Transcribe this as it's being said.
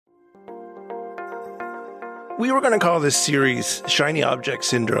We were going to call this series Shiny Object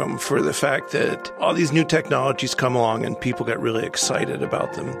Syndrome for the fact that all these new technologies come along and people get really excited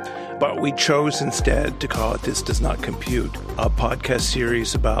about them. But we chose instead to call it This Does Not Compute, a podcast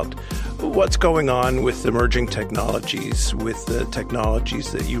series about what's going on with emerging technologies, with the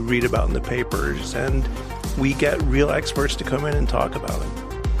technologies that you read about in the papers, and we get real experts to come in and talk about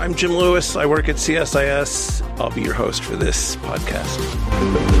them. I'm Jim Lewis. I work at CSIS. I'll be your host for this podcast.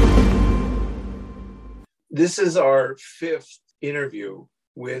 This is our fifth interview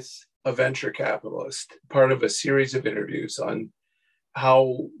with a venture capitalist, part of a series of interviews on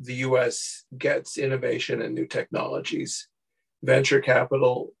how the U.S. gets innovation and new technologies. Venture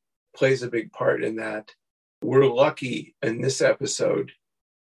capital plays a big part in that. We're lucky in this episode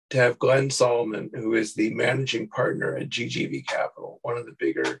to have Glenn Solomon, who is the managing partner at GGV Capital, one of the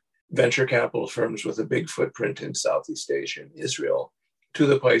bigger venture capital firms with a big footprint in Southeast Asia and Israel, two of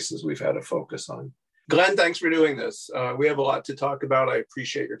the places we've had a focus on. Glenn, thanks for doing this. We have a lot to talk about. I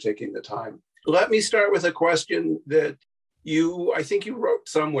appreciate your taking the time. Let me start with a question that I think you wrote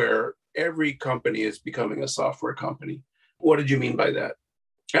somewhere. Every company is becoming a software company. What did you mean by that?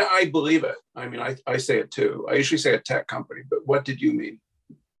 I believe it. I mean, I say it too. I usually say a tech company, but what did you mean?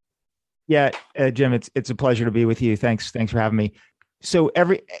 Yeah, Jim, it's a pleasure to be with you. Thanks for having me. So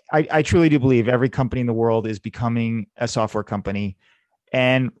I truly do believe every company in the world is becoming a software company.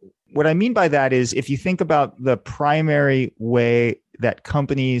 And what I mean by that is if you think about the primary way that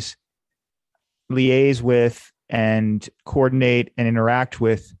companies liaise with and coordinate and interact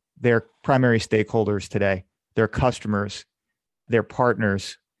with their primary stakeholders today, their customers, their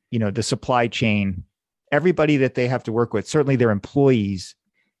partners, the supply chain, everybody that they have to work with, certainly their employees,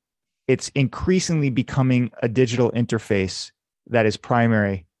 it's increasingly becoming a digital interface that is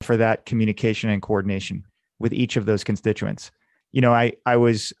primary for that communication and coordination with each of those constituents. I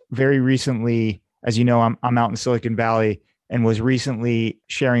was very recently, as you know, I'm out in Silicon Valley and was recently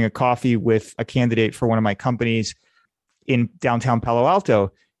sharing a coffee with a candidate for one of my companies in downtown Palo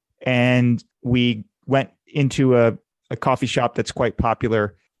Alto. And we went into a coffee shop that's quite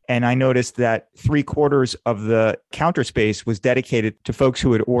popular. And I noticed that 3/4 of the counter space was dedicated to folks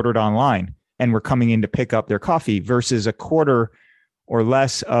who had ordered online and were coming in to pick up their coffee versus 1/4 or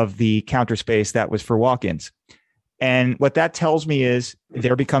less of the counter space that was for walk-ins. And what that tells me is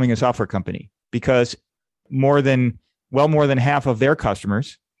they're becoming a software company because more than half of their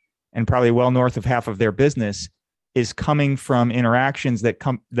customers and probably well north of half of their business is coming from interactions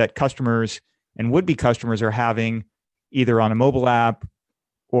that customers and would-be customers are having either on a mobile app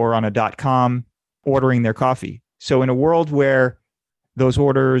or on a .com ordering their coffee. So in a world where those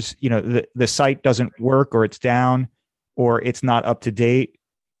orders, the site doesn't work or it's down or it's not up to date,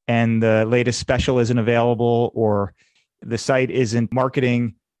 and the latest special isn't available, or the site isn't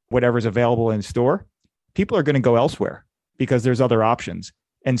marketing whatever's available in store, people are going to go elsewhere because there's other options.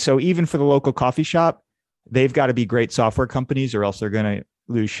 And so even for the local coffee shop, they've got to be great software companies or else they're going to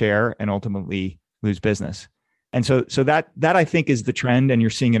lose share and ultimately lose business. And so that I think is the trend, and you're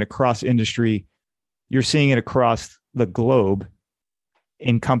seeing it across industry. You're seeing it across the globe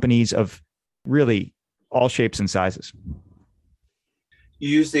in companies of really all shapes and sizes. You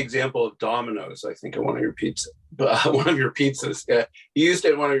used the example of Domino's, I think, in one of your pizzas. Yeah, you used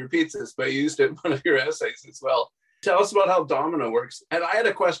it in one of your pizzas, but you used it in one of your essays as well. Tell us about how Domino works. And I had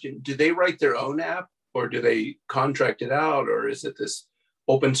a question. Do they write their own app, or do they contract it out, or is it this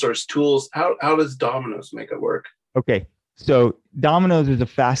open source tools? How does Domino's make it work? Okay. So Domino's is a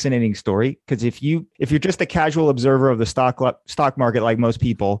fascinating story because if you're just a casual observer of the stock market like most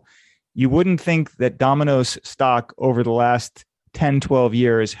people, you wouldn't think that Domino's stock over the last 10, 12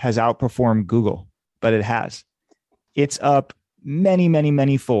 years has outperformed Google, but it has. It's up many, many,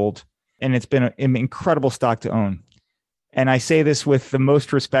 many fold, and it's been an incredible stock to own. And I say this with the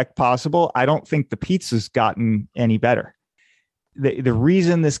most respect possible. I don't think the pizza's gotten any better. The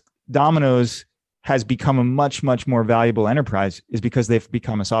reason this Domino's has become a much, much more valuable enterprise is because they've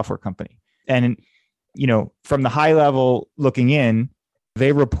become a software company. And, from the high level looking in,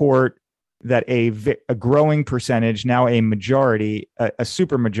 they report that a growing percentage, now a majority, a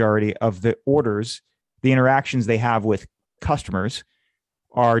super majority of the orders, the interactions they have with customers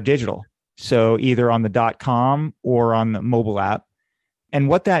are digital. So either on the .com or on the mobile app. And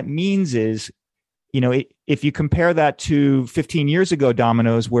what that means is, if you compare that to 15 years ago,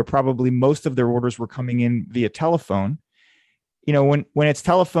 Domino's, where probably most of their orders were coming in via telephone, when it's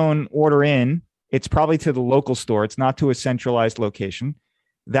telephone order in, it's probably to the local store. It's not to a centralized location.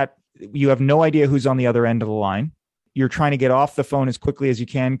 That you have no idea who's on the other end of the line. You're trying to get off the phone as quickly as you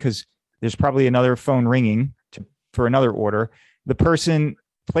can because there's probably another phone ringing for another order. The person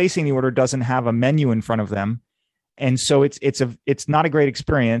placing the order doesn't have a menu in front of them. And so it's not a great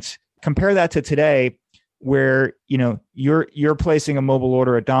experience. Compare that to today, where you're placing a mobile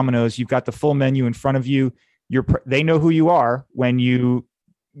order at Domino's. You've got the full menu in front of you. They know who you are when you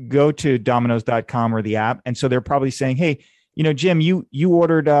go to Domino's.com or the app, and so they're probably saying, "Hey, Jim, you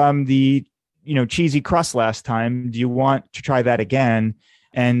ordered the cheesy crust last time. Do you want to try that again?"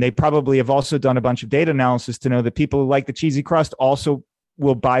 And they probably have also done a bunch of data analysis to know that people who like the cheesy crust also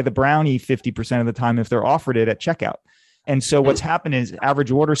will buy the brownie 50% of the time if they're offered it at checkout. And so what's happened is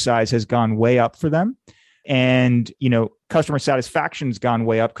average order size has gone way up for them. And, customer satisfaction's gone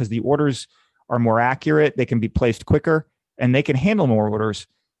way up because the orders are more accurate. They can be placed quicker and they can handle more orders.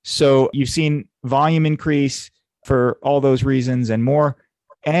 So you've seen volume increase for all those reasons and more.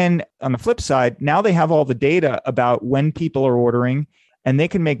 And on the flip side, now they have all the data about when people are ordering, and they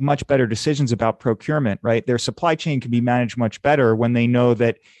can make much better decisions about procurement, right? Their supply chain can be managed much better when they know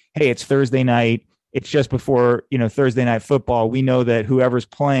that, hey, it's Thursday night. It's just before, Thursday night football. We know that whoever's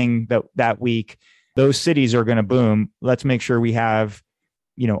playing that week, those cities are going to boom. Let's make sure we have,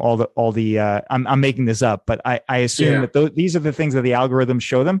 all the. I'm making this up, but I assume that these are the things that the algorithms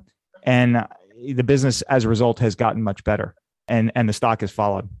show them, and the business as a result has gotten much better, and the stock has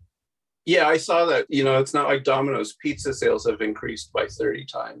followed. Yeah, I saw that. It's not like Domino's pizza sales have increased by 30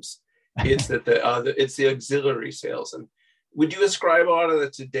 times. It's that it's the auxiliary sales. And would you ascribe a lot of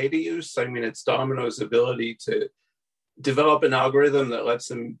that to data use? I mean, it's Domino's ability to develop an algorithm that lets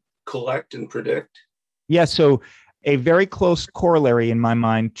them collect and predict. Yeah. So a very close corollary in my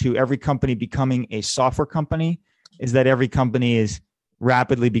mind to every company becoming a software company is that every company is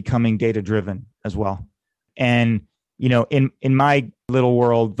rapidly becoming data driven as well. And in my little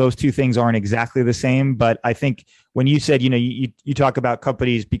world, those two things aren't exactly the same. But I think when you said, you talk about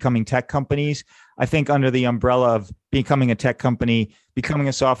companies becoming tech companies, I think under the umbrella of becoming a tech company, becoming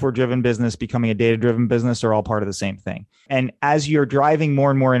a software driven business, becoming a data driven business are all part of the same thing. And as you're driving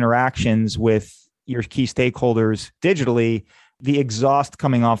more and more interactions with your key stakeholders digitally, the exhaust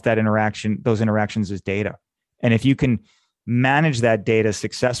coming off those interactions is data. And if you can manage that data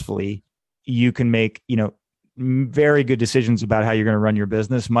successfully, you can make, very good decisions about how you're going to run your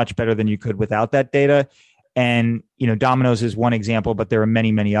business, much better than you could without that data. And, Domino's is one example, but there are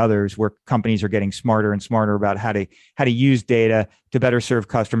many, many others where companies are getting smarter and smarter about how to use data to better serve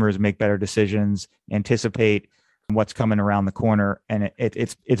customers, make better decisions, anticipate what's coming around the corner. And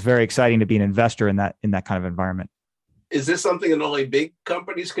it's very exciting to be an investor in that kind of environment. Is this something that only big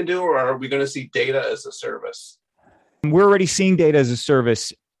companies can do, or are we going to see data as a service? We're already seeing data as a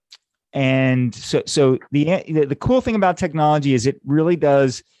service. And so the cool thing about technology is it really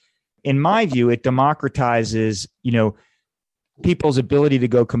does, in my view, it democratizes, people's ability to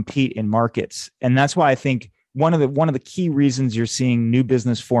go compete in markets. And that's why I think one of the key reasons you're seeing new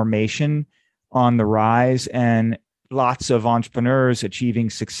business formation on the rise and lots of entrepreneurs achieving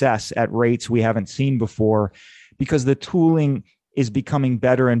success at rates we haven't seen before, because the tooling is becoming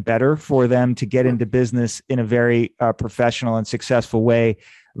better and better for them to get into business in a very professional and successful way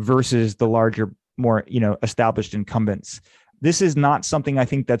versus the larger, more, established incumbents. This is not something I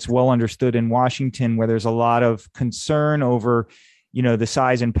think that's well understood in Washington, where there's a lot of concern over, the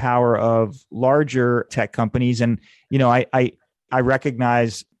size and power of larger tech companies. And, I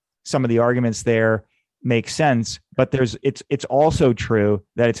recognize some of the arguments there make sense, but it's also true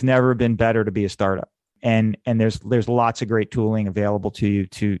that it's never been better to be a startup. And there's lots of great tooling available to you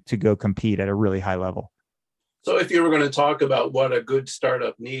to go compete at a really high level. So if you were going to talk about what a good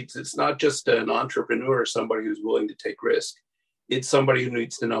startup needs, it's not just an entrepreneur, somebody who's willing to take risk. It's somebody who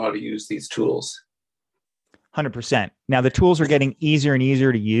needs to know how to use these tools. 100%. Now, the tools are getting easier and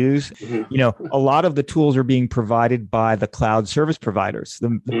easier to use. Mm-hmm. A lot of the tools are being provided by the cloud service providers.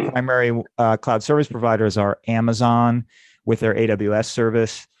 The primary cloud service providers are Amazon with their AWS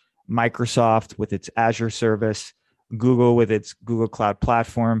service, Microsoft with its Azure service, Google with its Google Cloud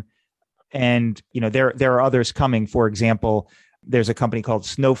Platform. And, there are others coming. For example, there's a company called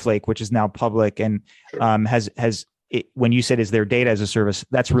Snowflake, which is now public and has when you said is their data as a service,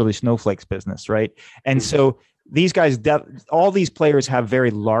 that's really Snowflake's business, right? And so these guys, all these players have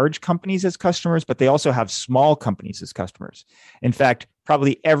very large companies as customers, but they also have small companies as customers. In fact,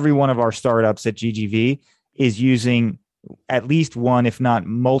 probably every one of our startups at GGV is using at least one, if not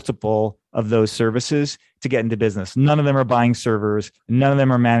multiple, of those services to get into business. None of them are buying servers. None of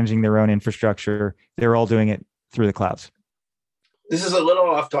them are managing their own infrastructure. They're all doing it through the clouds. This is a little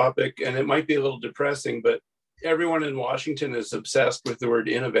off topic and it might be a little depressing, but everyone in Washington is obsessed with the word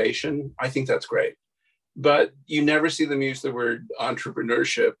innovation. I think that's great, but you never see them use the word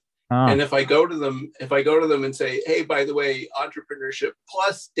entrepreneurship. Ah. And if I go to them and say, hey, by the way, entrepreneurship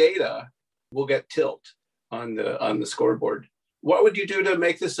plus data will get tilt on the scoreboard. What would you do to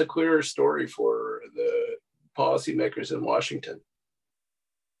make this a clearer story for the policymakers in Washington?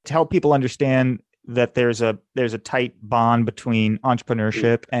 To help people understand that there's a tight bond between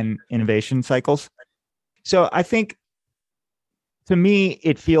entrepreneurship and innovation cycles. So I think, to me,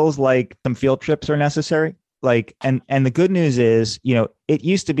 it feels like some field trips are necessary. Like, and the good news is, it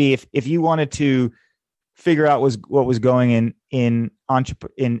used to be if you wanted to figure out what was going in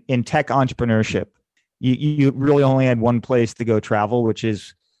tech entrepreneurship, you really only had one place to go travel, which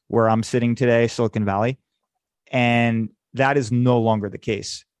is where I'm sitting today, Silicon Valley, and that is no longer the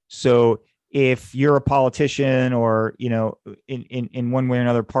case. So if you're a politician or in one way or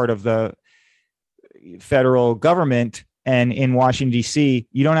another part of the federal government and in Washington D.C.,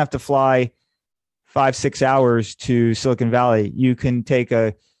 you don't have to fly 5-6 hours to Silicon Valley. You can take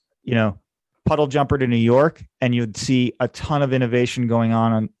a puddle jumper to New York, and you'd see a ton of innovation going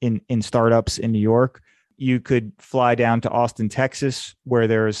on in startups in New York. You could fly down to Austin, Texas, where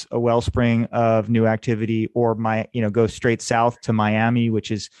there's a wellspring of new activity, or go straight south to Miami,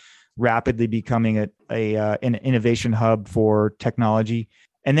 which is rapidly becoming an innovation hub for technology.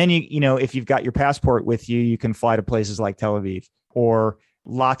 And then if you've got your passport with you, you can fly to places like Tel Aviv or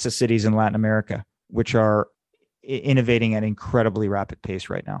lots of cities in Latin America, which are innovating at an incredibly rapid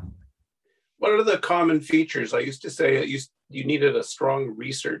pace right now. What are the common features? I used to say you needed a strong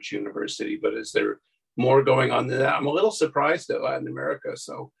research university, but is there more going on than that? I'm a little surprised at Latin America.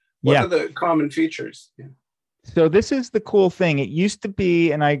 So what are the common features? Yeah. So this is the cool thing. It used to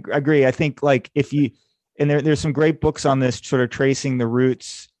be, and I agree, I think there's some great books on this, sort of tracing the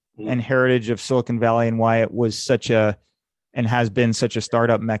roots and heritage of Silicon Valley and why it was and has been such a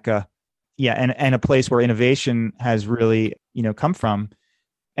startup mecca. Yeah. And a place where innovation has really, come from.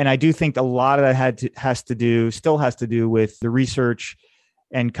 And I do think a lot of that still has to do with the research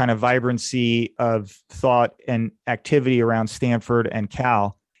and kind of vibrancy of thought and activity around Stanford and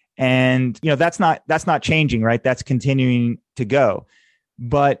Cal. And, that's not changing, right? That's continuing to go.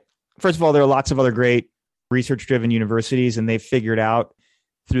 But first of all, there are lots of other great research-driven universities, and they've figured out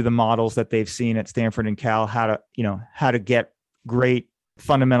through the models that they've seen at Stanford and Cal how to get great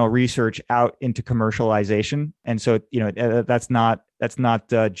fundamental research out into commercialization. And so, that's not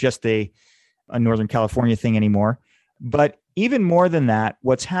just a Northern California thing anymore. But even more than that,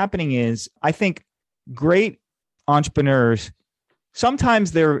 what's happening is, I think great entrepreneurs,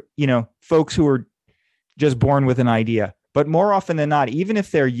 sometimes they're, folks who are just born with an idea, but more often than not, even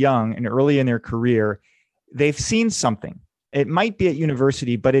if they're young and early in their career, they've seen something. It might be at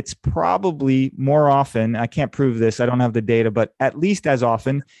university, but it's probably more often, I can't prove this, I don't have the data, but at least as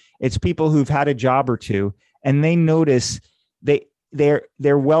often, it's people who've had a job or two, and they notice they're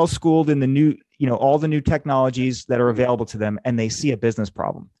well schooled in the new, all the new technologies that are available to them, and they see a business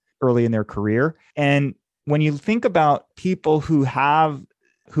problem early in their career. And when you think about people who have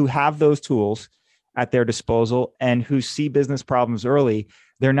those tools at their disposal and who see business problems early,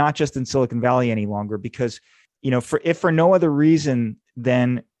 they're not just in Silicon Valley any longer, because if for no other reason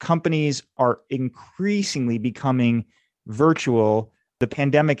than companies are increasingly becoming virtual. The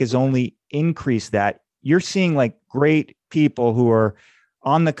pandemic has only increased that. You're seeing like great people who are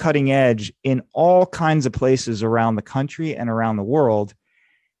on the cutting edge in all kinds of places around the country and around the world.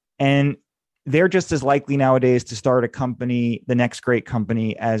 And they're just as likely nowadays to start a company, the next great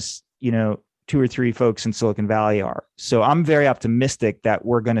company, as, 2 or 3 folks in Silicon Valley are. So I'm very optimistic that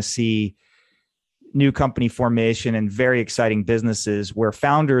we're going to see new company formation and very exciting businesses where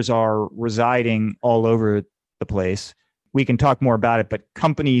founders are residing all over the place. We can talk more about it, but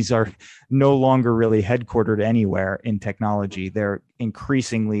companies are no longer really headquartered anywhere in technology. They're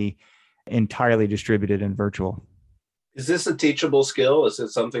increasingly entirely distributed and virtual. Is this a teachable skill? Is it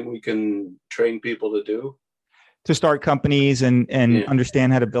something we can train people to do? To start companies and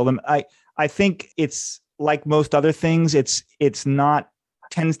understand how to build them. I think it's like most other things.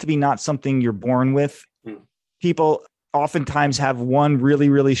 Tends to be not something you're born with. People oftentimes have one really,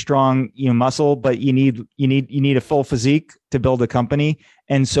 really strong, muscle, but you need a full physique to build a company.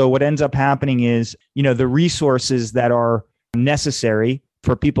 And so what ends up happening is, the resources that are necessary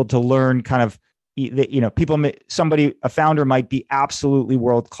for people to learn kind of, a founder might be absolutely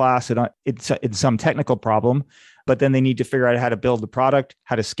world-class at some technical problem, but then they need to figure out how to build the product,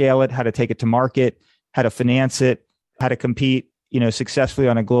 how to scale it, how to take it to market, how to finance it, how to compete, successfully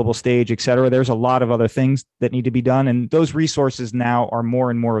on a global stage, et cetera. There's a lot of other things that need to be done. And those resources now are more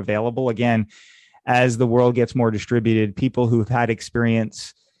and more available. Again, as the world gets more distributed, people who've had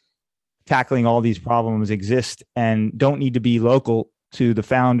experience tackling all these problems exist and don't need to be local to the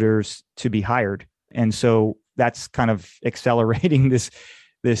founders to be hired. And so that's kind of accelerating this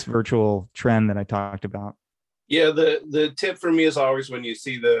virtual trend that I talked about. Yeah, the tip for me is always when you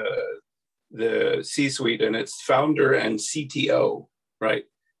see the C-suite and it's founder and CTO, right?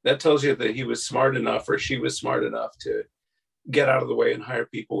 That tells you that he was smart enough or she was smart enough to get out of the way and hire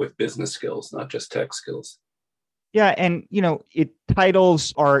people with business skills, not just tech skills. Yeah, and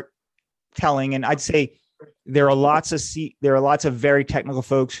titles are telling, and I'd say there are lots of very technical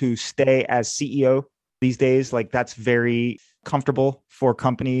folks who stay as CEO these days. Like that's very comfortable for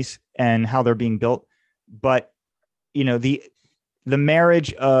companies and how they're being built. But the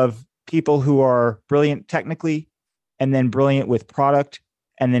marriage of people who are brilliant technically and then brilliant with product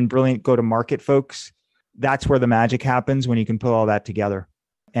and then brilliant go-to-market folks, that's where the magic happens when you can put all that together.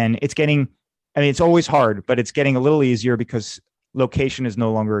 And it's always hard, but it's getting a little easier because location is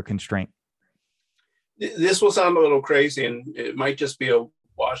no longer a constraint. This will sound a little crazy and it might just be a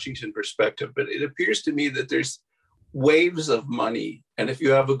Washington perspective, but it appears to me that there's waves of money. And if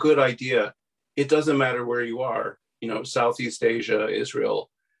you have a good idea, it doesn't matter where you are, Southeast Asia, Israel,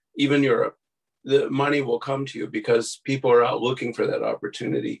 even Europe, the money will come to you because people are out looking for that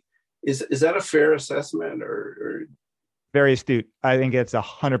opportunity. Is that a fair assessment or? Very astute. I think it's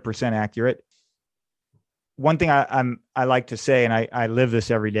 100% accurate. One thing I like to say, and I live this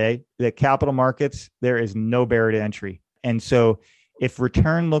every day, that capital markets, there is no barrier to entry. And so if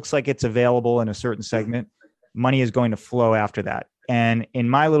return looks like it's available in a certain segment, money is going to flow after that. And in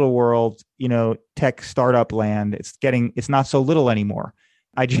my little world, tech startup land, it's not so little anymore.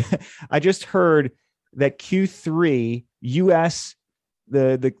 I just heard that Q3 US,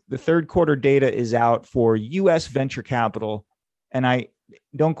 the third quarter data is out for US venture capital. And I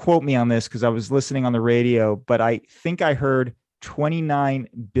don't quote me on this because I was listening on the radio, but I think I heard $29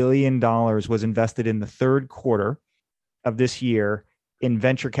 billion was invested in the third quarter of this year in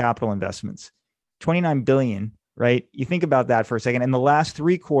venture capital investments. 29 billion, right? You think about that for a second. And the last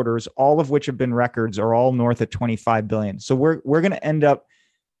 3 quarters, all of which have been records, are all north of 25 billion. So we're going to end up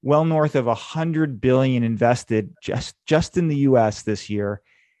well north of 100 billion invested just in the US this year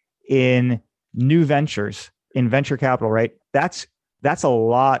in new ventures, in venture capital, right? That's a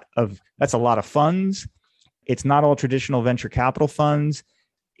lot of funds. It's not all traditional venture capital funds.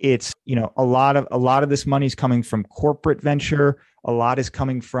 It's, a lot of this money is coming from corporate venture. A lot is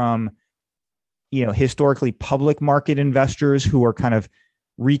coming from, historically public market investors who are kind of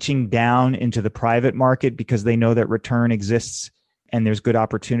reaching down into the private market because they know that return exists and there's good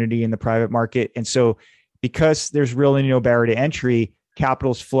opportunity in the private market. And so because there's really no barrier to entry,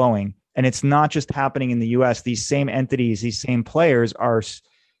 capital's flowing. And it's not just happening in the US. These same entities, these same players are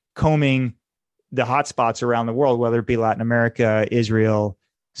combing the hotspots around the world, whether it be Latin America, Israel,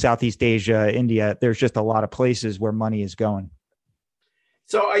 Southeast Asia, India. There's just a lot of places where money is going.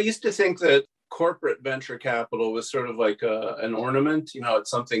 So I used to think that corporate venture capital was sort of like an ornament.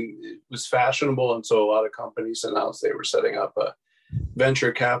 It's something, it was fashionable. And so a lot of companies announced they were setting up a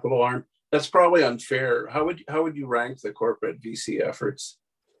venture capital arm. That's probably unfair. How would you rank the corporate VC efforts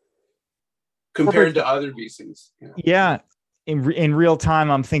compared to other VCs? Yeah. In real time,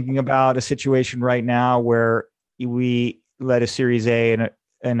 I'm thinking about a situation right now where we led a Series A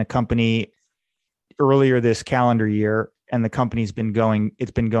in a company earlier this calendar year, and the company's been going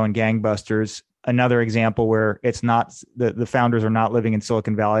gangbusters. Another example where it's not the founders are not living in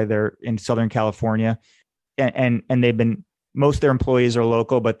Silicon Valley; they're in Southern California, and they've been, most of their employees are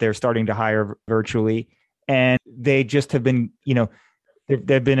local, but they're starting to hire virtually, and they just have been,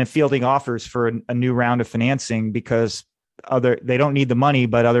 they've been fielding offers for a new round of financing because they don't need the money,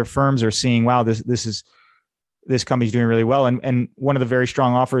 but other firms are seeing, wow, this company's doing really well. And one of the very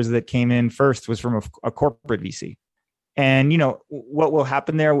strong offers that came in first was from a corporate VC. And, what will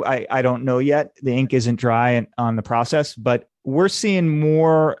happen there? I don't know yet. The ink isn't dry on the process, but we're seeing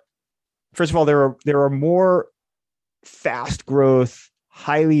more. First of all, there are more fast growth,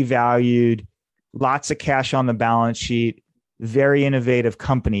 highly valued, lots of cash on the balance sheet, very innovative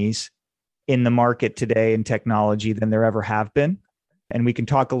companies in the market today in technology than there ever have been. And we can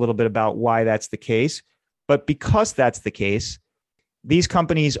talk a little bit about why that's the case. But because that's the case, these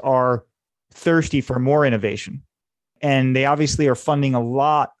companies are thirsty for more innovation. And they obviously are funding a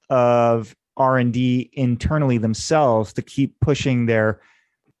lot of R&D internally themselves to keep pushing their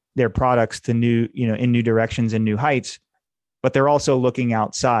products to new, in new directions and new heights. But they're also looking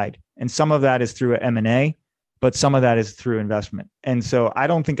outside. And some of that is through M&A, but some of that is through investment. And so I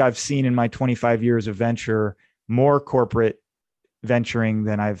don't think I've seen in my 25 years of venture more corporate venturing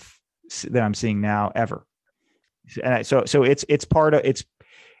than I'm seeing now ever. And so it's part of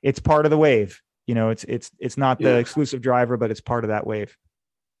the wave. It's not the exclusive driver, but it's part of that wave.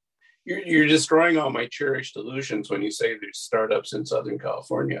 You're destroying all my cherished illusions when you say there's startups in Southern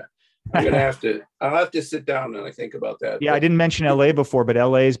California. I'll have to sit down and I think about that. Yeah, I didn't mention LA before, but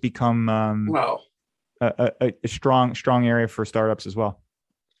LA has become wow, a strong area for startups as well.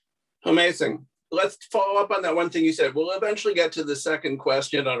 Amazing. Let's follow up on that one thing you said. We'll eventually get to the second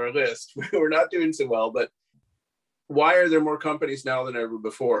question on our list. We're not doing so well, but why are there more companies now than ever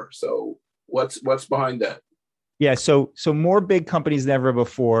before? So what's behind that? Yeah, so more big companies than ever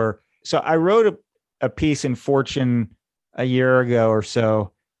before. So I wrote a piece in Fortune a year ago or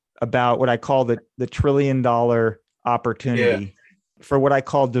so about what I call the $1 trillion opportunity for what I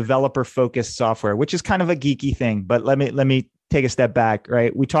call developer-focused software, which is kind of a geeky thing. But let me take a step back,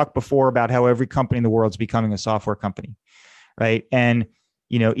 right? We talked before about how every company in the world is becoming a software company, right? And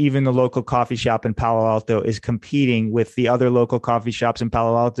even the local coffee shop in Palo Alto is competing with the other local coffee shops in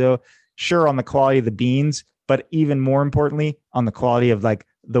Palo Alto, sure, on the quality of the beans, but even more importantly, on the quality of like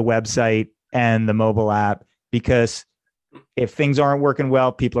the website and the mobile app, because if things aren't working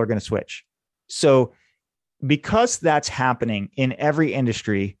well, people are going to switch. So because that's happening in every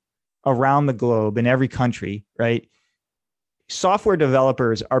industry around the globe, in every country, right? Software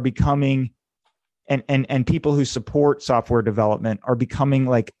developers are becoming, and people who support software development are becoming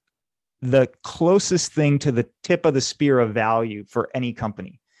like the closest thing to the tip of the spear of value for any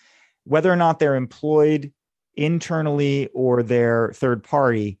company. Whether or not they're employed internally or they're third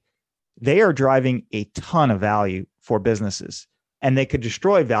party, they are driving a ton of value for businesses, and they could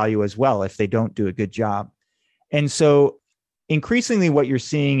destroy value as well if they don't do a good job. And so increasingly what you're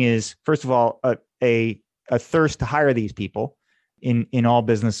seeing is, first of all, a thirst to hire these people in all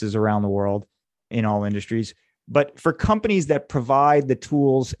businesses around the world, in all industries. But for companies that provide the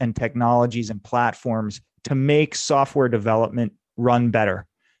tools and technologies and platforms to make software development run better,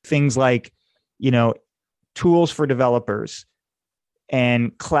 things like, tools for developers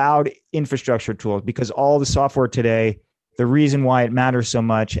and cloud infrastructure tools, because all the software today, the reason why it matters so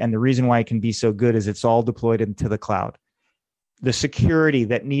much and the reason why it can be so good is it's all deployed into the cloud. The security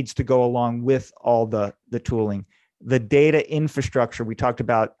that needs to go along with all the tooling, the data infrastructure. We talked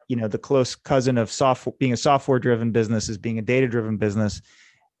about, the close cousin of software being a software-driven business is being a data-driven business.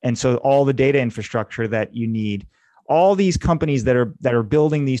 And so all the data infrastructure that you need, all these companies that are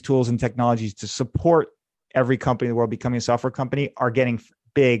building these tools and technologies to support every company in the world becoming a software company are getting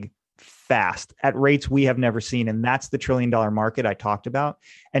big fast at rates we have never seen. And that's the $1 trillion market I talked about.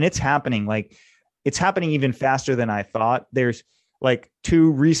 And it's happening even faster than I thought. There's like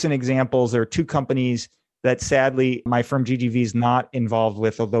two recent examples. There are two companies that sadly my firm GGV is not involved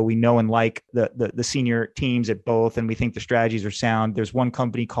with, although we know and like the senior teams at both, and we think the strategies are sound. There's one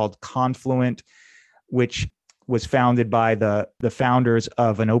company called Confluent, which was founded by the founders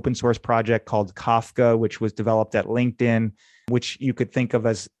of an open source project called Kafka, which was developed at LinkedIn, which you could think of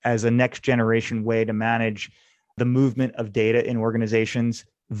as a next generation way to manage the movement of data in organizations.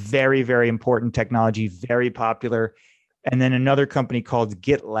 Very, very important technology, very popular. And then another company called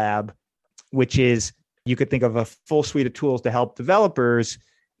GitLab, which is, you could think of a full suite of tools to help developers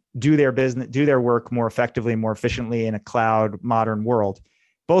do their work more effectively, more efficiently in a cloud modern world.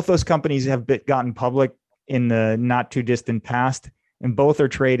 Both those companies have gotten public in the not too distant past, and both are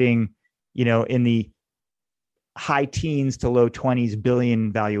trading, in the high teens to low 20s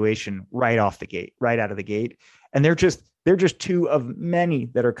billion valuation right out of the gate. And they're just two of many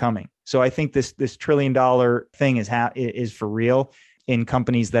that are coming. So I think this $1 trillion thing is for real in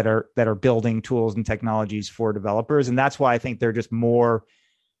companies that are building tools and technologies for developers. And that's why I think they're just more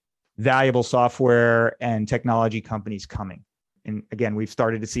valuable software and technology companies coming. And again, we've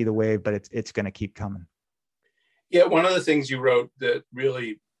started to see the wave, but it's going to keep coming. Yeah, one of the things you wrote that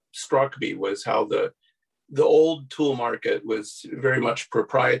really struck me was how the old tool market was very much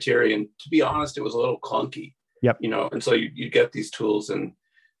proprietary, and to be honest, it was a little clunky. Yep. And so you get these tools and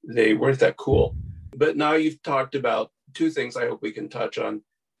they weren't that cool. But now you've talked about two things I hope we can touch on.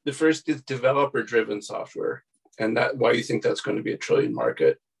 The first is developer-driven software, and that why you think that's going to be a $1 trillion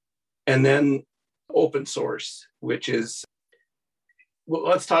market. And then open source, which is, well,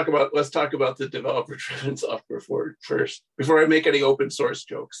 let's talk about the developer-driven software first before I make any open source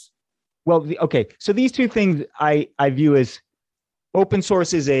jokes. Well, okay. So these two things I view as open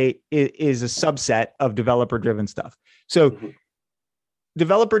source is a subset of developer-driven stuff. So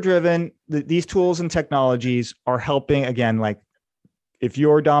developer-driven, these tools and technologies are helping, again, like if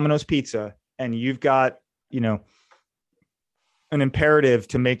you're Domino's Pizza and you've got, an imperative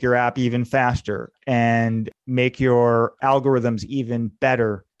to make your app even faster and make your algorithms even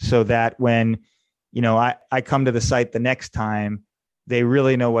better so that when, I come to the site the next time, they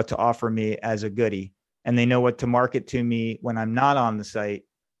really know what to offer me as a goodie, and they know what to market to me when I'm not on the site,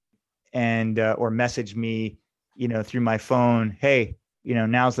 and or message me, through my phone. Hey,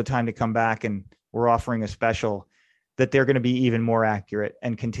 now's the time to come back, and we're offering a special. That they're going to be even more accurate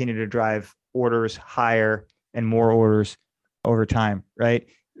and continue to drive orders higher and more orders over time, right?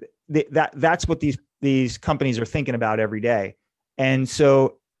 That's what these companies are thinking about every day. And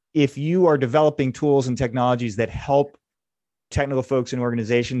so if you are developing tools and technologies that help technical folks and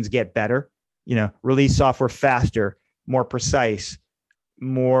organizations get better, release software faster, more precise,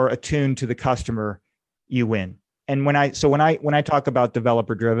 more attuned to the customer, you win. And when I talk about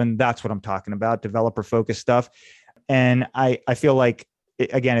developer driven, that's what I'm talking about, developer focused stuff. And I feel like,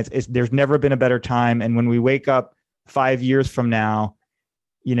 again, there's never been a better time. And when we wake up 5 years from now,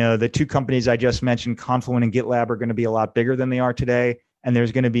 the two companies I just mentioned, Confluent and GitLab, are going to be a lot bigger than they are today. And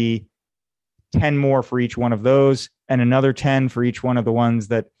there's going to be 10 more for each one of those, and another 10 for each one of the ones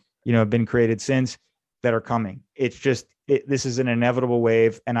that, have been created since, that are coming. It's just, this is an inevitable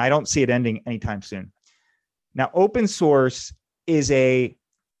wave, and I don't see it ending anytime soon. Now, open source is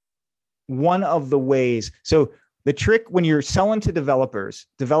one of the ways. So the trick when you're selling to developers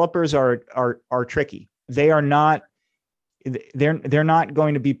are tricky. They're not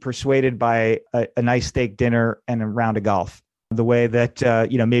going to be persuaded by a nice steak dinner and a round of golf, the way that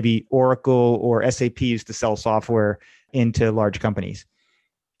maybe Oracle or SAP used to sell software into large companies.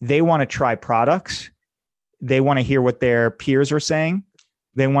 They want to try products. They want to hear what their peers are saying.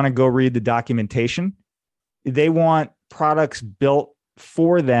 They want to go read the documentation. They want products built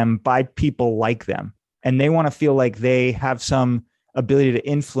for them by people like them. And they want to feel like they have some ability to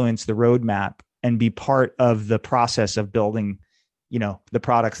influence the roadmap and be part of the process of building, the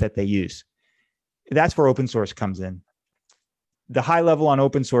products that they use. That's where open source comes in. The high level on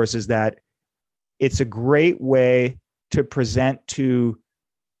open source is that it's a great way to present to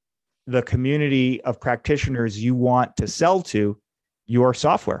the community of practitioners you want to sell to your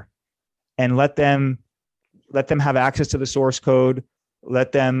software, and let them have access to the source code,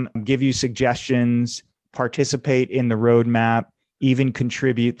 let them give you suggestions, participate in the roadmap, even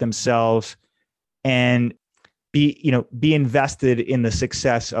contribute themselves, and be invested in the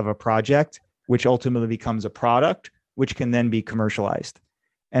success of a project, which ultimately becomes a product, which can then be commercialized.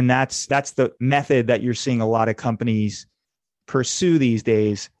 And that's the method that you're seeing a lot of companies pursue these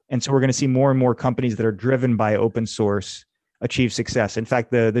days. And so we're going to see more and more companies that are driven by open source achieve success. In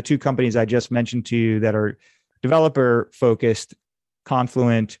fact, the two companies I just mentioned to you that are developer focused,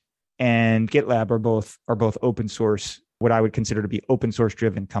 Confluent and GitLab, are both open source, what I would consider to be open source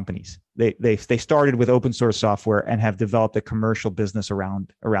driven companies. They started with open source software and have developed a commercial business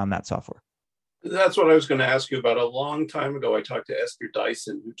around that software. That's what I was going to ask you about. A long time ago, I talked to Esther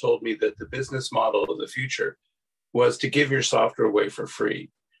Dyson, who told me that the business model of the future was to give your software away for free.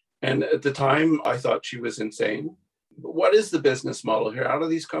 And at the time, I thought she was insane. But what is the business model here? How do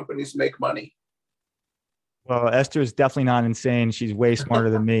these companies make money? Well, Esther is definitely not insane. She's way smarter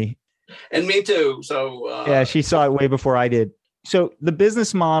than me. And me too. So yeah, she saw it way before I did. So the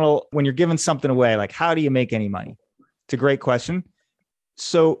business model, when you're giving something away, like how do you make any money? It's a great question.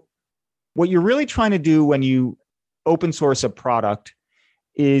 So what you're really trying to do when you open source a product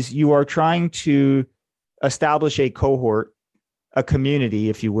is you are trying to establish a cohort, a community,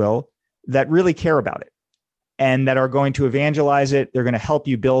 if you will, that really care about it and that are going to evangelize it. They're going to help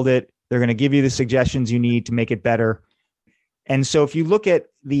you build it. They're going to give you the suggestions you need to make it better. And so if you look at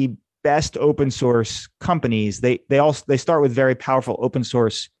the best open source companies, they start with very powerful open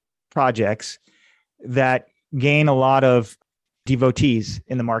source projects that gain a lot of devotees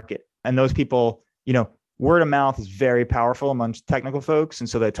in the market. And those people, word of mouth is very powerful amongst technical folks. And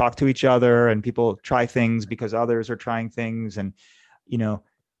so they talk to each other and people try things because others are trying things. And,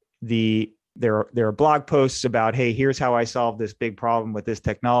 there are blog posts about, hey, here's how I solved this big problem with this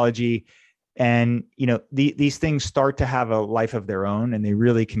technology. And, these things start to have a life of their own and they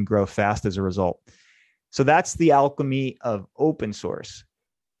really can grow fast as a result. So that's the alchemy of open source.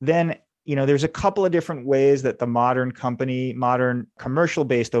 Then, there's a couple of different ways that the modern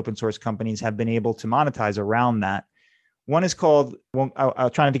commercial-based open source companies have been able to monetize around that. One is called, I'll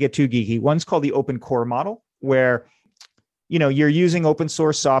try not to get too geeky. One's called the open core model, where, you're using open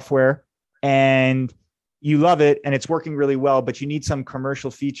source software and you love it and it's working really well, but you need some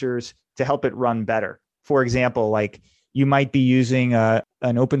commercial features to help it run better. For example, like you might be using an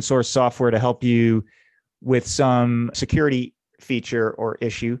open source software to help you with some security feature or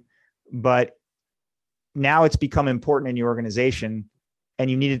issue, but now it's become important in your organization and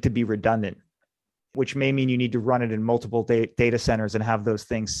you need it to be redundant, which may mean you need to run it in multiple data centers and have those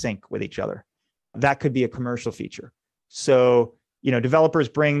things sync with each other. That could be a commercial feature. So developers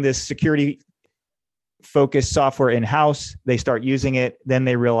bring this security focused software in-house, they start using it, then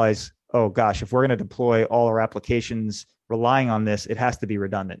they realize, oh gosh, if we're going to deploy all our applications relying on this, it has to be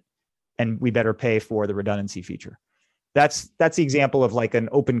redundant, and we better pay for the redundancy feature. That's the example of like an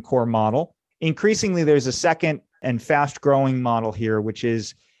open core model. Increasingly, there's a second and fast growing model here, which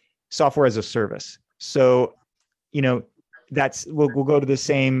is software as a service. So, we'll go to the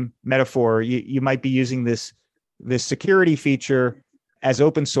same metaphor. You might be using this security feature as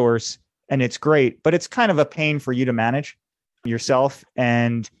open source, and it's great, but it's kind of a pain for you to manage yourself.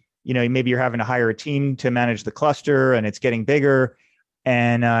 And, maybe you're having to hire a team to manage the cluster, and it's getting bigger.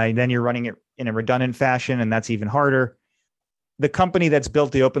 And then you're running it in a redundant fashion, and that's even harder. The company that's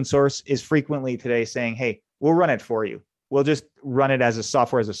built the open source is frequently today saying, hey, we'll run it for you. We'll just run it as a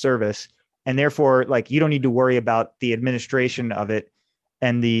software as a service. And therefore, you don't need to worry about the administration of it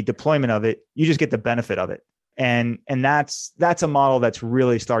and the deployment of it. You just get the benefit of it. And that's a model that's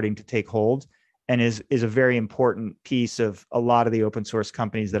really starting to take hold and is a very important piece of a lot of the open source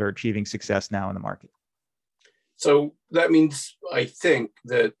companies that are achieving success now in the market. So that means, I think,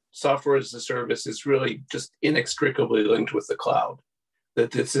 that software as a service is really just inextricably linked with the cloud,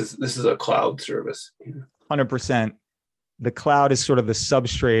 that this is a cloud service. 100%. The cloud is sort of the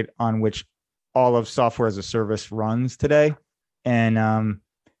substrate on which all of software as a service runs today. And,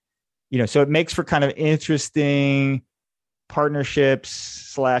 so it makes for kind of interesting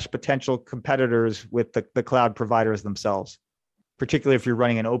partnerships / potential competitors with the cloud providers themselves, particularly if you're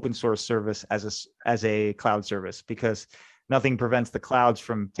running an open source service as a cloud service, because nothing prevents the clouds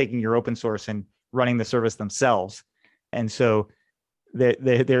from taking your open source and running the service themselves. And so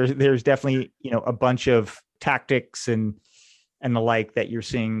there's definitely, a bunch of tactics and the like that you're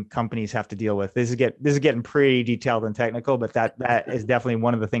seeing companies have to deal with. This is getting pretty detailed and technical, but that is definitely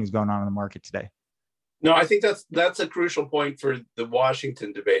one of the things going on in the market today. No, I think that's a crucial point for the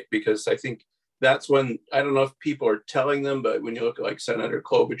Washington debate, because I think that's when, I don't know if people are telling them, but when you look at like Senator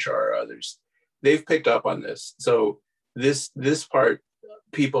Klobuchar or others, they've picked up on this. So this part,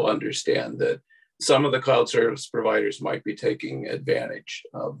 people understand that some of the cloud service providers might be taking advantage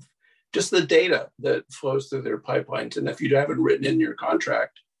of just the data that flows through their pipelines. And if you haven't written in your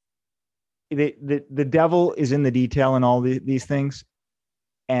contract. The devil is in the detail in all these things.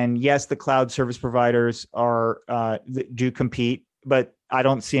 And yes, the cloud service providers do compete, but I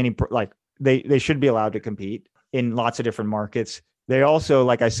don't see any, they should be allowed to compete in lots of different markets. They also,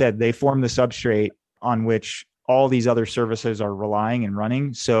 like I said, they form the substrate on which all these other services are relying and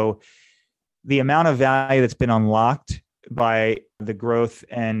running. So the amount of value that's been unlocked by the growth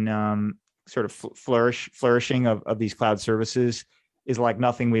and sort of flourishing of these cloud services is like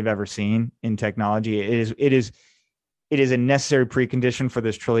nothing we've ever seen in technology. It is a necessary precondition for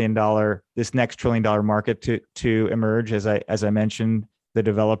this next $1 trillion market to emerge, as I mentioned, the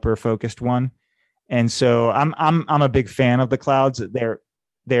developer focused one. And so I'm a big fan of the clouds.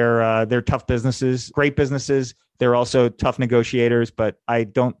 They're tough businesses, great businesses. They're also tough negotiators, but I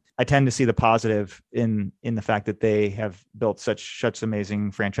tend to see the positive in the fact that they have built such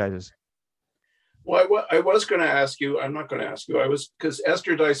amazing franchises. Well, I was going to ask you, I'm not going to ask you, because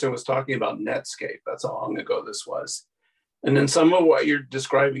Esther Dyson was talking about Netscape. That's how long ago this was. And then some of what you're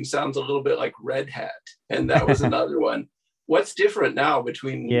describing sounds a little bit like Red Hat. And that was another one. What's different now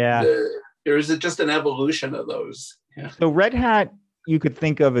between or is it just an evolution of those? Yeah. So Red Hat, you could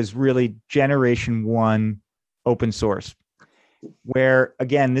think of as really generation 1 open source, where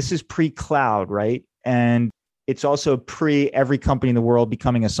again, this is pre-cloud, right? And it's also every company in the world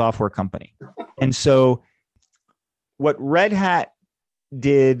becoming a software company. And so what Red Hat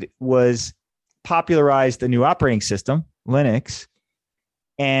did was popularized a new operating system, Linux,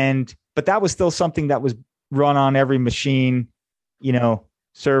 but that was still something that was run on every machine,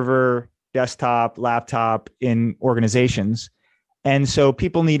 server, desktop, laptop in organizations. And so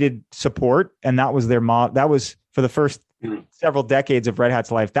people needed support, and that was their model. That was for the first several decades of Red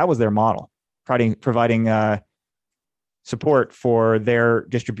Hat's life. That was their model, providing support for their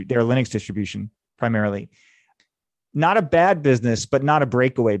Linux distribution primarily. Not a bad business, but not a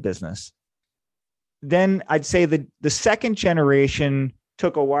breakaway business. Then I'd say the second generation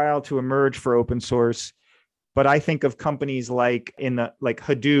took a while to emerge for open source, but I think of companies like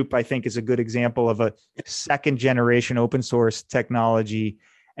Hadoop, I think is a good example of a second generation open source technology.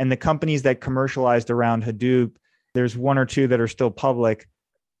 And the companies that commercialized around Hadoop, there's one or two that are still public.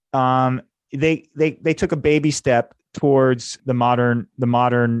 They took a baby step towards the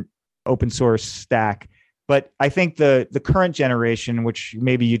modern open source stack. But I think the current generation, which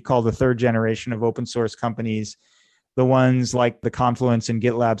maybe you'd call the third generation of open source companies, the ones like the Confluence and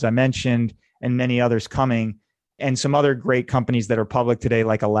GitLabs I mentioned, and many others coming, and some other great companies that are public today,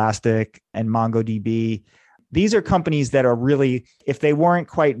 like Elastic and MongoDB. These are companies that are really, if they weren't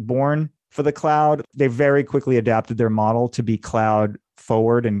quite born for the cloud, they very quickly adapted their model to be cloud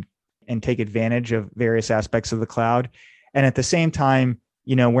forward and take advantage of various aspects of the cloud. And at the same time,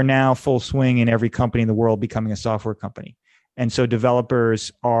 we're now full swing in every company in the world becoming a software company. And so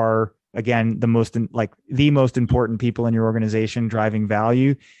developers are, again, the most important people in your organization driving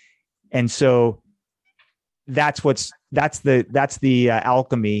value. And so that's the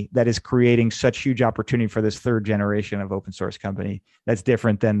alchemy that is creating such huge opportunity for this third generation of open source company that's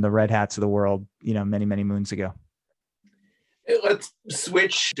different than the Red Hats of the world, many, many moons ago. Let's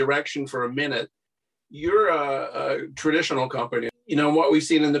switch direction for a minute. You're a traditional company. What we've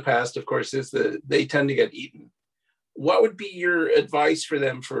seen in the past, of course, is that they tend to get eaten. What would be your advice for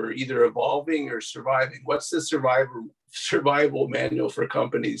them for either evolving or surviving? What's the survival manual for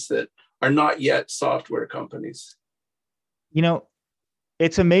companies that are not yet software companies?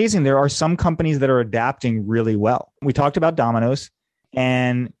 It's amazing. There are some companies that are adapting really well. We talked about Domino's,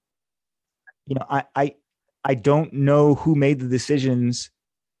 and I don't know who made the decisions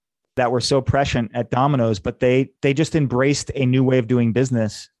that were so prescient at Domino's, but they just embraced a new way of doing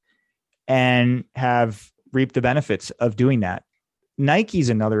business and have reaped the benefits of doing that. Nike's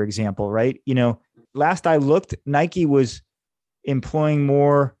another example, right? Last I looked, Nike was employing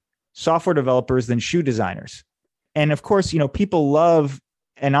more software developers than shoe designers. And of course, people love,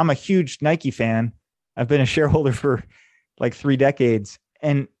 and I'm a huge Nike fan. I've been a shareholder for like 3 decades,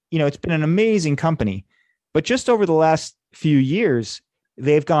 and it's been an amazing company. But just over the last few years,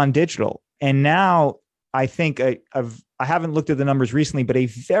 they've gone digital. And now I think I haven't looked at the numbers recently, but a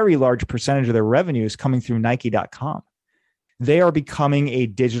very large percentage of their revenue is coming through Nike.com. They are becoming a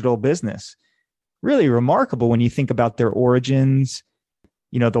digital business. Really remarkable when you think about their origins,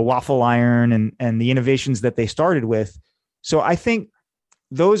 the waffle iron and the innovations that they started with. So I think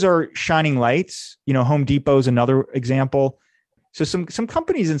those are shining lights. Home Depot is another example. So some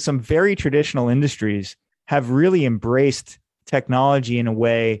companies in some very traditional industries have really embraced technology in a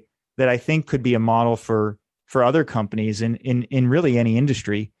way that I think could be a model for other companies in really any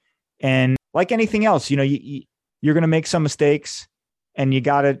industry. And like anything else, you're going to make some mistakes, and you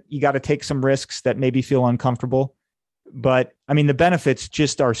gotta take some risks that maybe feel uncomfortable. But I mean, the benefits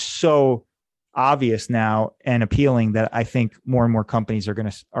just are so obvious now and appealing that I think more and more companies are going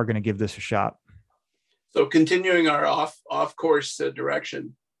to give this a shot. So continuing our off course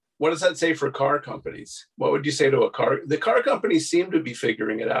direction, what does that say for car companies? What would you say to the car companies seem to be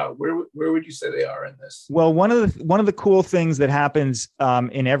figuring it out. Where would you say they are in this? Well, one of the cool things that happens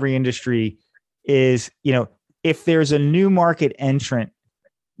in every industry is, if there's a new market entrant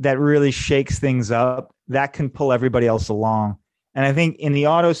that really shakes things up, that can pull everybody else along. And I think in the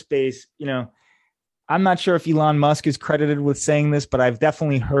auto space, I'm not sure if Elon Musk is credited with saying this, but I've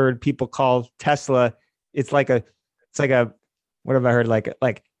definitely heard people call Tesla, it's like a what have I heard?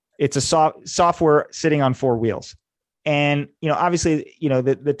 Like it's a software sitting on 4 wheels. And, obviously,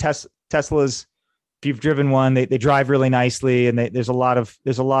 the Teslas, if you've driven one, they drive really nicely. And there's a lot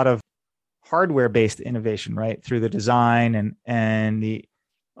of hardware based innovation, right? Through the design and the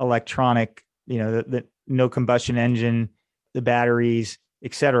electronic, the no combustion engine, the batteries,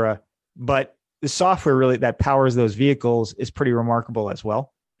 et cetera. But the software really that powers those vehicles is pretty remarkable as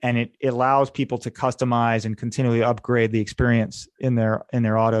well. And it allows people to customize and continually upgrade the experience in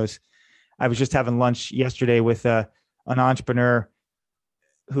their autos. I was just having lunch yesterday with an entrepreneur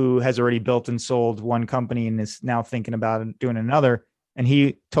who has already built and sold one company and is now thinking about doing another. And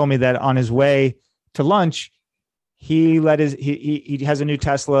he told me that on his way to lunch, he has a new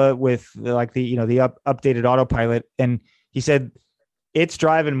Tesla with the updated autopilot, and he said it's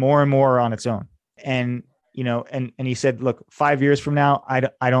driving more and more on its own. And he said, look, 5 years from now,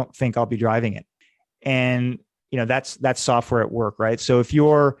 I don't think I'll be driving it. And, that's software at work, right? So if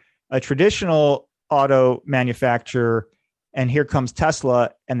you're a traditional auto manufacturer and here comes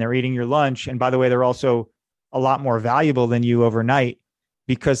Tesla and they're eating your lunch, and by the way, they're also a lot more valuable than you overnight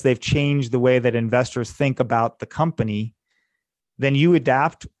because they've changed the way that investors think about the company, then you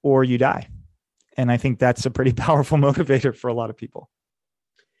adapt or you die. And I think that's a pretty powerful motivator for a lot of people.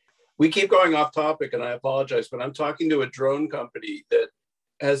 We keep going off topic, and I apologize, but I'm talking to a drone company that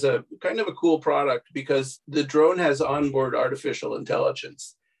has a kind of a cool product because the drone has onboard artificial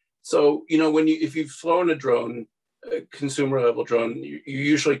intelligence. So, if you've flown a drone, a consumer level drone, you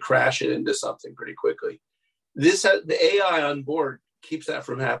usually crash it into something pretty quickly. The AI on board keeps that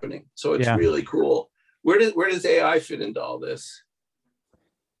from happening. So it's really cool. Where does AI fit into all this?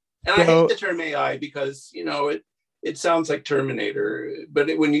 And I hate the term AI because, it sounds like Terminator, but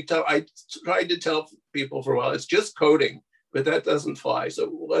I tried to tell people for a while, it's just coding, but that doesn't fly.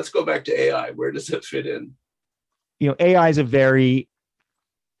 So let's go back to AI. Where does it fit in? AI is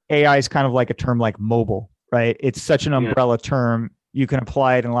kind of like a term like mobile, right? It's such an umbrella term. You can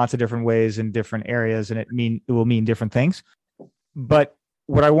apply it in lots of different ways in different areas, and it will mean different things. But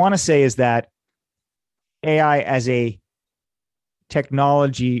what I want to say is that AI as a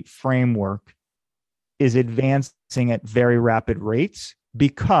technology framework is advancing at very rapid rates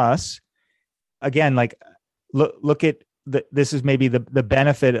because, again, like look at this is maybe the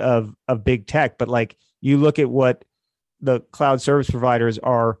benefit of big tech, but like you look at what the cloud service providers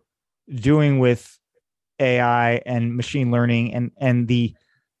are doing with AI and machine learning and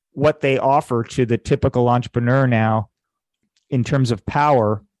what they offer to the typical entrepreneur now in terms of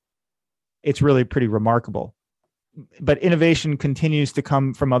power, it's really pretty remarkable. But innovation continues to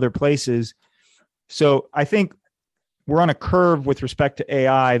come from other places. So I think we're on a curve with respect to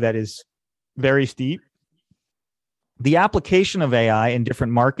AI that is very steep. The application of AI in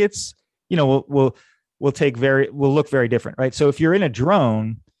different markets, will look very different, right? So if you're in a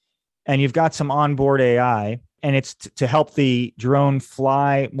drone and you've got some onboard AI and it's to help the drone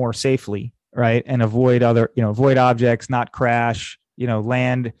fly more safely, right? And avoid avoid objects, not crash,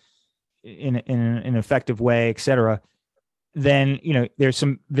 land in an effective way, et cetera. Then, there's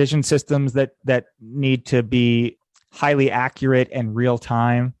some vision systems that need to be highly accurate and real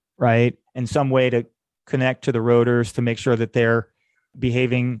time, right? And some way to connect to the rotors to make sure that they're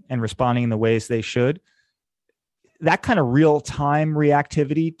behaving and responding in the ways they should. That kind of real time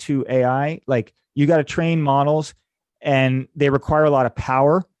reactivity to AI, like you got to train models and they require a lot of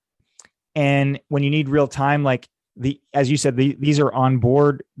power. And when you need real time, like as you said, these are on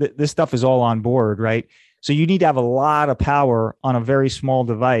board. This stuff is all on board, right? So you need to have a lot of power on a very small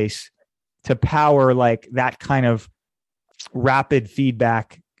device to power like that kind of rapid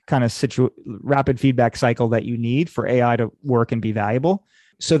feedback cycle that you need for AI to work and be valuable.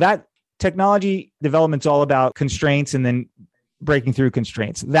 So that technology development's all about constraints and then breaking through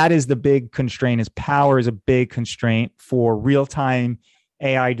constraints. That is the big constraint. Is power is a big constraint for real-time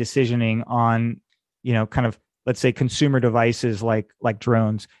AI decisioning on, kind of, let's say, consumer devices like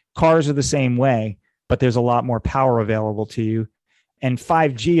drones. Cars are the same way, but there's a lot more power available to you. And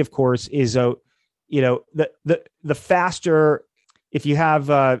 5G, of course, is the faster, if you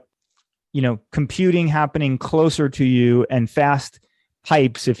have computing happening closer to you and fast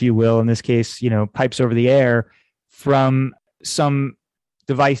pipes, if you will, in this case, pipes over the air from some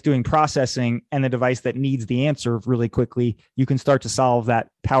device doing processing and the device that needs the answer really quickly, you can start to solve that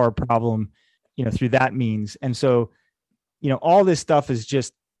power problem, through that means. And so, all this stuff is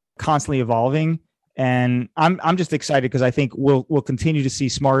just constantly evolving. And I'm just excited because I think we'll continue to see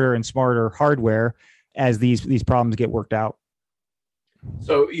smarter and smarter hardware as these problems get worked out.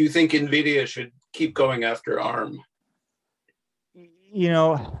 So you think NVIDIA should keep going after ARM?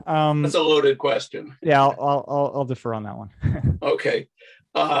 That's a loaded question. Yeah, I'll defer on that one. Okay,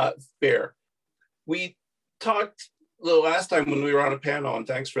 fair. We talked the last time when we were on a panel, and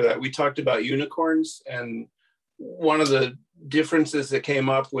thanks for that. We talked about unicorns, and one of the differences that came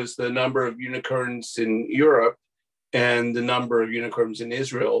up was the number of unicorns in Europe and the number of unicorns in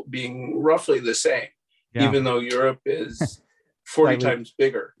Israel being roughly the same, even though Europe is 40 times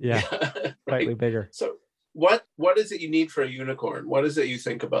bigger. Yeah, right? Slightly bigger. So what is it you need for a unicorn? What is it you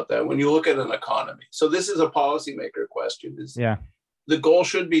think about that when you look at an economy? So this is a policymaker question. The goal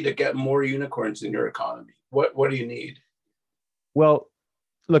should be to get more unicorns in your economy. What do you need? Well,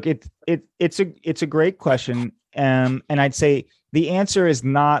 look, it's a great question. And I'd say the answer is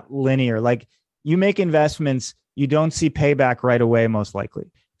not linear. Like, you make investments, you don't see payback right away, most likely.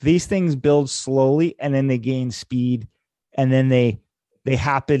 These things build slowly and then they gain speed and then they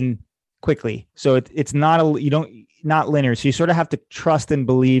happen quickly. So it's not not linear. So you sort of have to trust and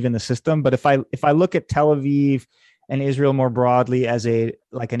believe in the system. But if I look at Tel Aviv and Israel more broadly as an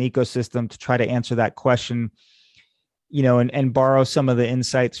ecosystem to try to answer that question, and borrow some of the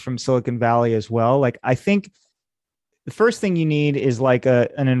insights from Silicon Valley as well. Like, I think the first thing you need is like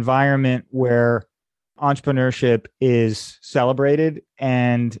an environment where entrepreneurship is celebrated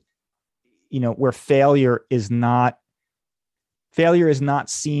and, where failure is not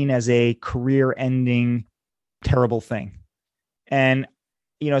seen as a career-ending terrible thing. And,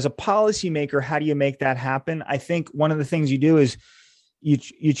 as a policymaker, how do you make that happen? I think one of the things you do is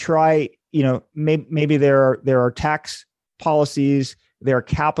you try, maybe there are tax policies, there are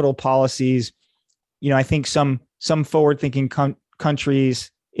capital policies. I think some forward-thinking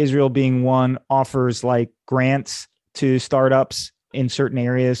countries, Israel being one, offers like grants to startups in certain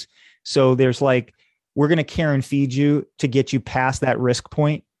areas. So there's like, we're going to care and feed you to get you past that risk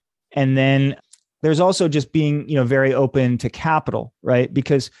point. And then there's also just being, very open to capital, right?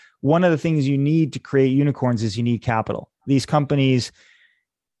 Because one of the things you need to create unicorns is you need capital. These companies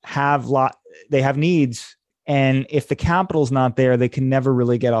they have needs, and if the capital's not there, they can never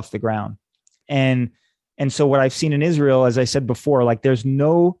really get off the ground. And so what I've seen in Israel, as I said before, like there's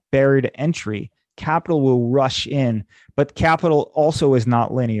no barrier to entry. Capital will rush in, but capital also is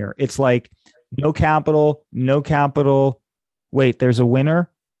not linear. It's like no capital. Wait, there's a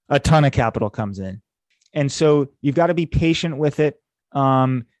winner. A ton of capital comes in. And so you've got to be patient with it,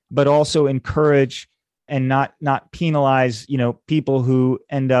 but also encourage and not penalize, people who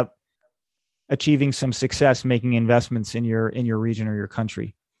end up achieving some success, making investments in your region or your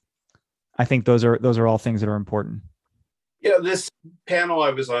country. I think those are all things that are important. Yeah, this panel I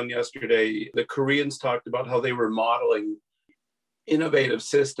was on yesterday, the Koreans talked about how they were modeling innovative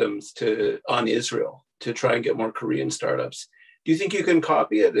systems on Israel to try and get more Korean startups. Do you think you can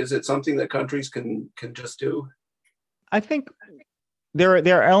copy it? Is it something that countries can just do? I think there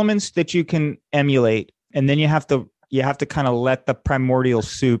are elements that you can emulate, and then you have to kind of let the primordial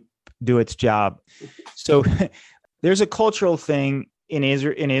soup do its job. So there's a cultural thing in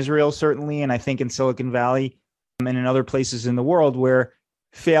Israel certainly, and I think in Silicon Valley and in other places in the world where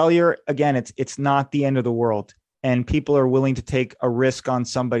failure, again, it's not the end of the world, and people are willing to take a risk on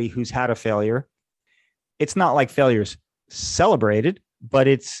somebody who's had a failure. It's not like failure's celebrated, but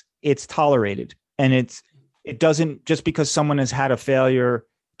it's tolerated, and it doesn't, just because someone has had a failure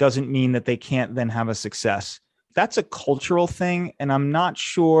doesn't mean that they can't then have a success. That's a cultural thing, and I'm not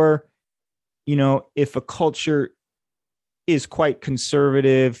sure, if a culture is quite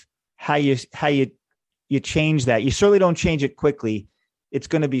conservative, how you change that. You certainly don't change it quickly. It's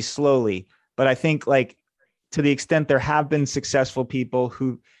going to be slowly. But I think, like, to the extent there have been successful people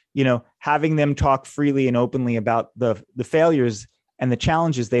who, having them talk freely and openly about the failures and the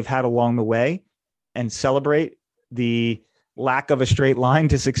challenges they've had along the way and celebrate the lack of a straight line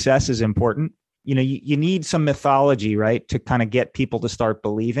to success is important. You need some mythology, right, to kind of get people to start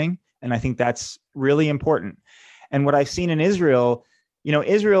believing. And I think that's really important. And what I've seen in Israel,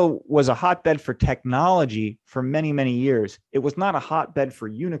 Israel was a hotbed for technology for many, many years. It was not a hotbed for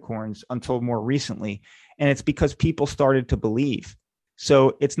unicorns until more recently. And it's because people started to believe.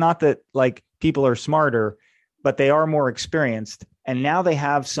 So it's not that like people are smarter, but they are more experienced. And now they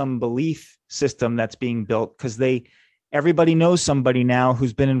have some belief system that's being built because everybody knows somebody now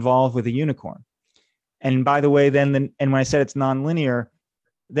who's been involved with a unicorn. And by the way, and when I said it's nonlinear,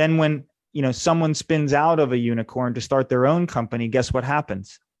 then when someone spins out of a unicorn to start their own company, guess what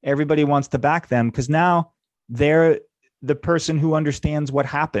happens? Everybody wants to back them because now they're the person who understands what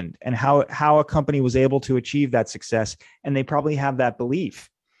happened and how a company was able to achieve that success. And they probably have that belief.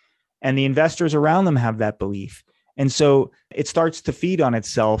 And the investors around them have that belief. And so it starts to feed on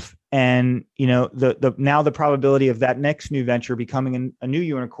itself. And, now the probability of that next new venture becoming a new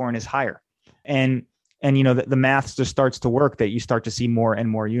unicorn is higher. And the math just starts to work, that you start to see more and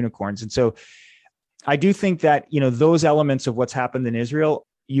more unicorns. And so I do think that, those elements of what's happened in Israel,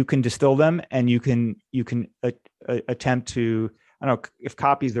 you can distill them and you can attempt to, I don't know if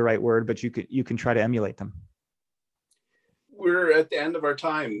copy is the right word, but you can try to emulate them. We're at the end of our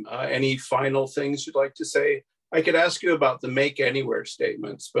time. Any final things you'd like to say? I could ask you about the make anywhere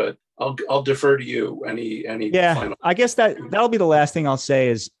statements, but I'll defer to you. Any final? I guess that'll be the last thing I'll say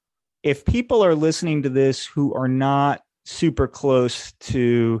is, if people are listening to this who are not super close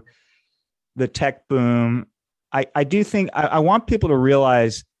to the tech boom, I do think I want people to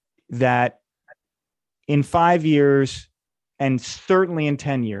realize that in 5 years and certainly in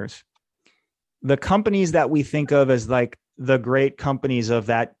 10 years, the companies that we think of as like the great companies of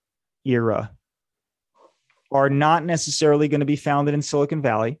that era are not necessarily going to be founded in Silicon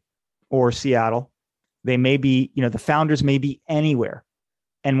Valley or Seattle. They may be, the founders may be anywhere.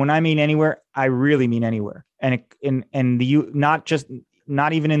 And when I mean anywhere, I really mean anywhere. And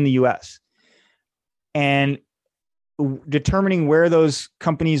not even in the US. And determining where those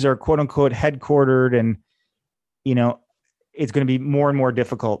companies are quote unquote headquartered, and, it's going to be more and more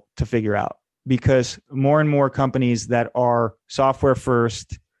difficult to figure out, because more and more companies that are software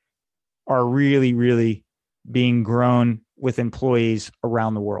first are really, really being grown with employees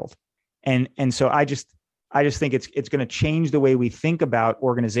around the world. And so I just think it's going to change the way we think about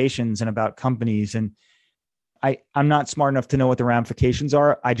organizations and about companies. And I'm not smart enough to know what the ramifications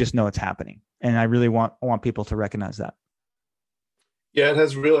are. I just know it's happening. And I really want people to recognize that. Yeah, it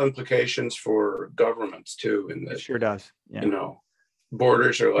has real implications for governments too. It sure does. Yeah.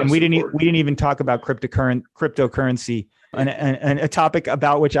 Borders are less. And we didn't even talk about cryptocurrency, and a topic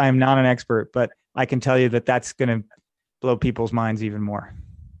about which I am not an expert, but I can tell you that that's going to blow people's minds even more.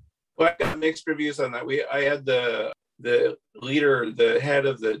 Well, I got mixed reviews on that. I had the leader, the head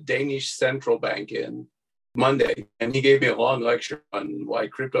of the Danish central bank in Monday, and he gave me a long lecture on why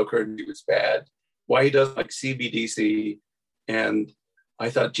cryptocurrency was bad, why he doesn't like CBDC, and I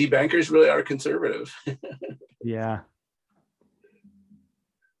thought, gee, bankers really are conservative. Yeah.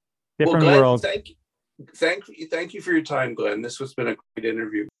 Well, Different Glenn, world. thank you for your time, Glenn. This has been a great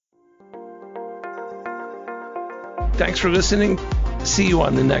interview. Thanks for listening. See you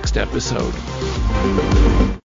on the next episode.